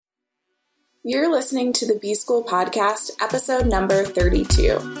You're listening to the B School Podcast, episode number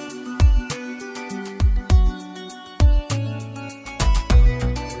 32.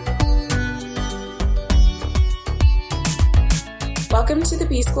 Welcome to the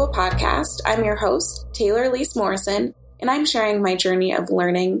B School Podcast. I'm your host, Taylor Elise Morrison, and I'm sharing my journey of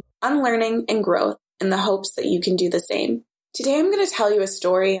learning, unlearning, and growth in the hopes that you can do the same. Today I'm going to tell you a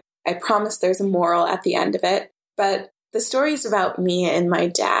story. I promise there's a moral at the end of it, but the story is about me and my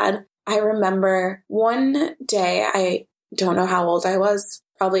dad. I remember one day, I don't know how old I was,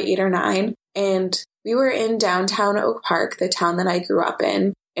 probably 8 or 9, and we were in downtown Oak Park, the town that I grew up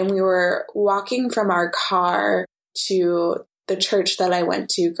in, and we were walking from our car to the church that I went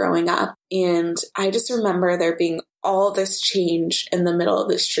to growing up, and I just remember there being all this change in the middle of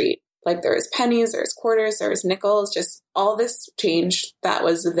the street. Like there was pennies, there was quarters, there was nickels, just all this change that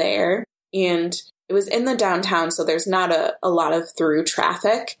was there, and it was in the downtown, so there's not a lot of through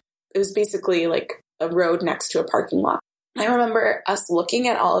traffic. It was basically like a road next to a parking lot. I remember us looking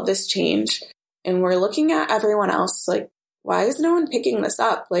at all of this change and we're looking at everyone else like, why is no one picking this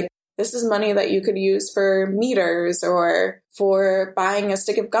up? Like, this is money that you could use for meters or for buying a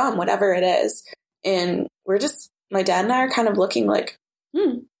stick of gum, whatever it is. And my dad and I are kind of looking like,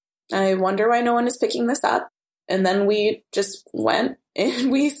 I wonder why no one is picking this up. And then we just went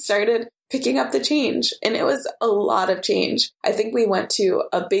and we started picking up the change. And it was a lot of change. I think we went to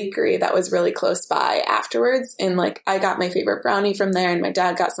a bakery that was really close by afterwards. And like, I got my favorite brownie from there and my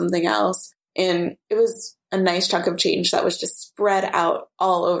dad got something else. And it was a nice chunk of change that was just spread out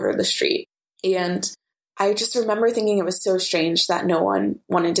all over the street. And I just remember thinking it was so strange that no one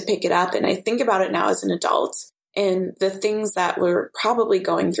wanted to pick it up. And I think about it now as an adult. And the things that were probably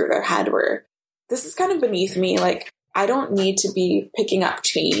going through their head were, this is kind of beneath me. Like, I don't need to be picking up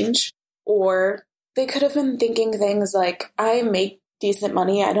change. Or they could have been thinking things like, I make decent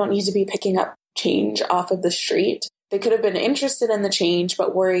money. I don't need to be picking up change off of the street. They could have been interested in the change,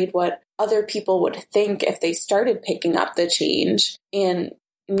 but worried what other people would think if they started picking up the change. And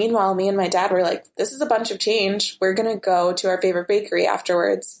meanwhile, me and my dad were like, this is a bunch of change. We're going to go to our favorite bakery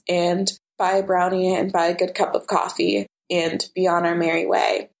afterwards and buy a brownie and buy a good cup of coffee and be on our merry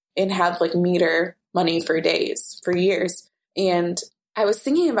way and have like meter money for days, for years. And I was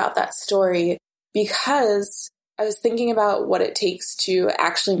thinking about that story because I was thinking about what it takes to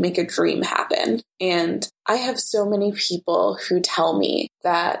actually make a dream happen. And I have so many people who tell me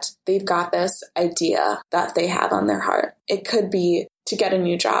that they've got this idea that they have on their heart. It could be to get a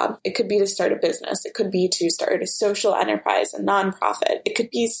new job. It could be to start a business. It could be to start a social enterprise, a nonprofit. It could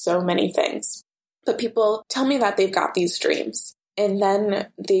be so many things. But people tell me that they've got these dreams and then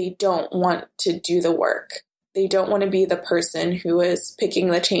they don't want to do the work. They don't want to be the person who is picking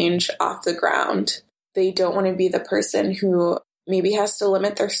the change off the ground. They don't want to be the person who maybe has to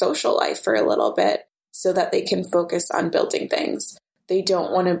limit their social life for a little bit so that they can focus on building things. They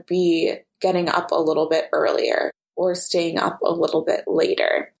don't want to be getting up a little bit earlier or staying up a little bit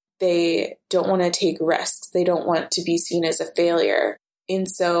later. They don't want to take risks. They don't want to be seen as a failure.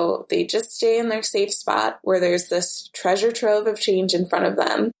 And so they just stay in their safe spot where there's this treasure trove of change in front of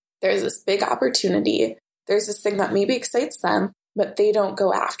them. There's this big opportunity. There's this thing that maybe excites them, but they don't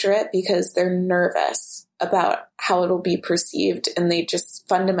go after it because they're nervous about how it'll be perceived. And they just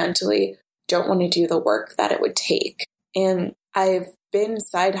fundamentally don't want to do the work that it would take. And I've been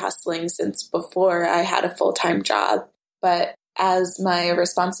side hustling since before I had a full-time job. But as my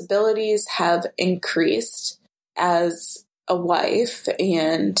responsibilities have increased as a wife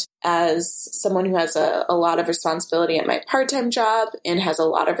and as someone who has a lot of responsibility at my part-time job and has a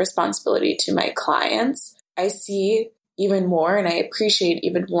lot of responsibility to my clients, I see even more and I appreciate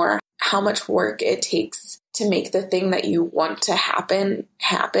even more how much work it takes to make the thing that you want to happen.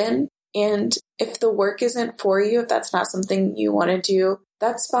 And if the work isn't for you, if that's not something you want to do,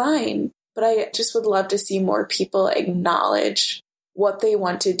 that's fine. But I just would love to see more people acknowledge what they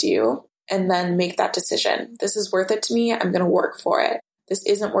want to do and then make that decision. This is worth it to me. I'm going to work for it. This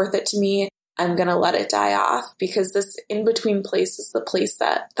isn't worth it to me. I'm going to let it die off, because this in-between place is the place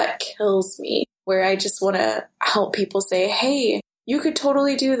that kills me, where I just want to help people say, hey, you could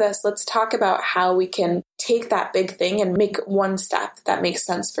totally do this. Let's talk about how we can take that big thing and make one step that makes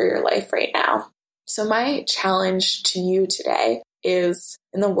sense for your life right now. So my challenge to you today is,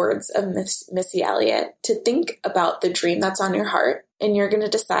 in the words of Missy Elliott, to think about the dream that's on your heart, and you're going to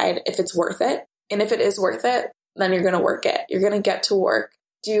decide if it's worth it. And if it is worth it, then you're going to work it. You're going to get to work.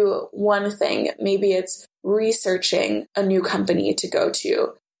 Do one thing. Maybe it's researching a new company to go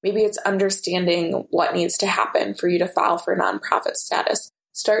to. Maybe it's understanding what needs to happen for you to file for nonprofit status.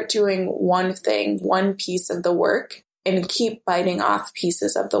 Start doing one thing, one piece of the work, and keep biting off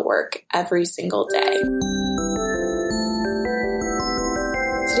pieces of the work every single day.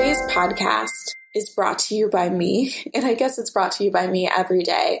 Today's podcast is brought to you by me, and I guess it's brought to you by me every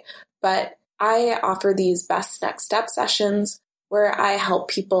day, but I offer these best next step sessions where I help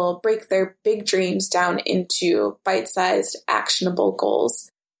people break their big dreams down into bite-sized, actionable goals.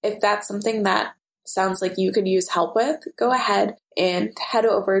 If that's something that sounds like you could use help with, go ahead and head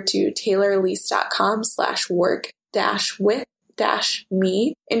over to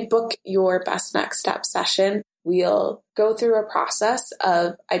taylorelise.com/work-with-me and book your best next step session. We'll go through a process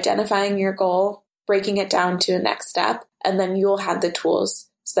of identifying your goal, breaking it down to a next step, and then you'll have the tools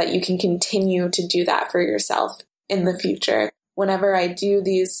so that you can continue to do that for yourself in the future. Whenever I do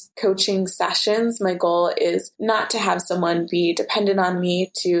these coaching sessions, my goal is not to have someone be dependent on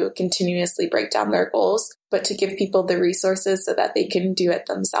me to continuously break down their goals, but to give people the resources so that they can do it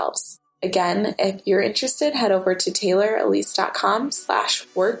themselves. Again, if you're interested, head over to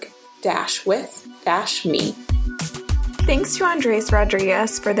taylorelise.com/work-with-me. Thanks to Andres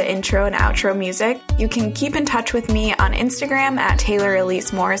Rodriguez for the intro and outro music. You can keep in touch with me on Instagram at Taylor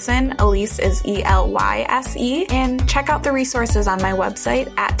Elise Morrison. Elise is ELYSE. And check out the resources on my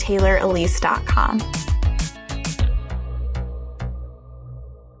website at taylorelise.com.